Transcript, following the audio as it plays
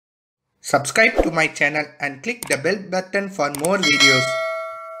Subscribe to my channel and click the bell button for more videos.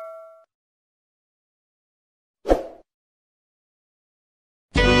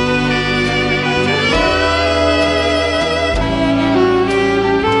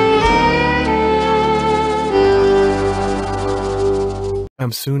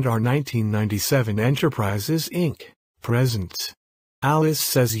 Censored 1997 Enterprises Inc. presents Alice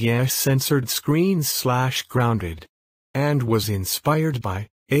Says Yes Censored Screens/Grounded, and was inspired by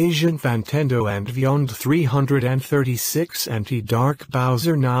Asian Fantendo and Beyond 336 Anti-Dark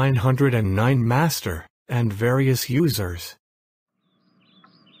Bowser 909 Master, and various users.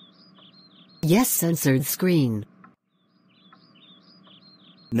 Yes, censored screen.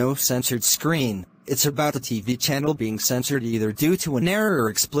 No censored screen. It's about a TV channel being censored either due to an error or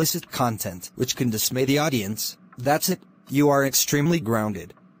explicit content, which can dismay the audience. That's it. You are extremely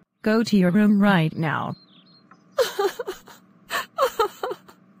grounded. Go to your room right now.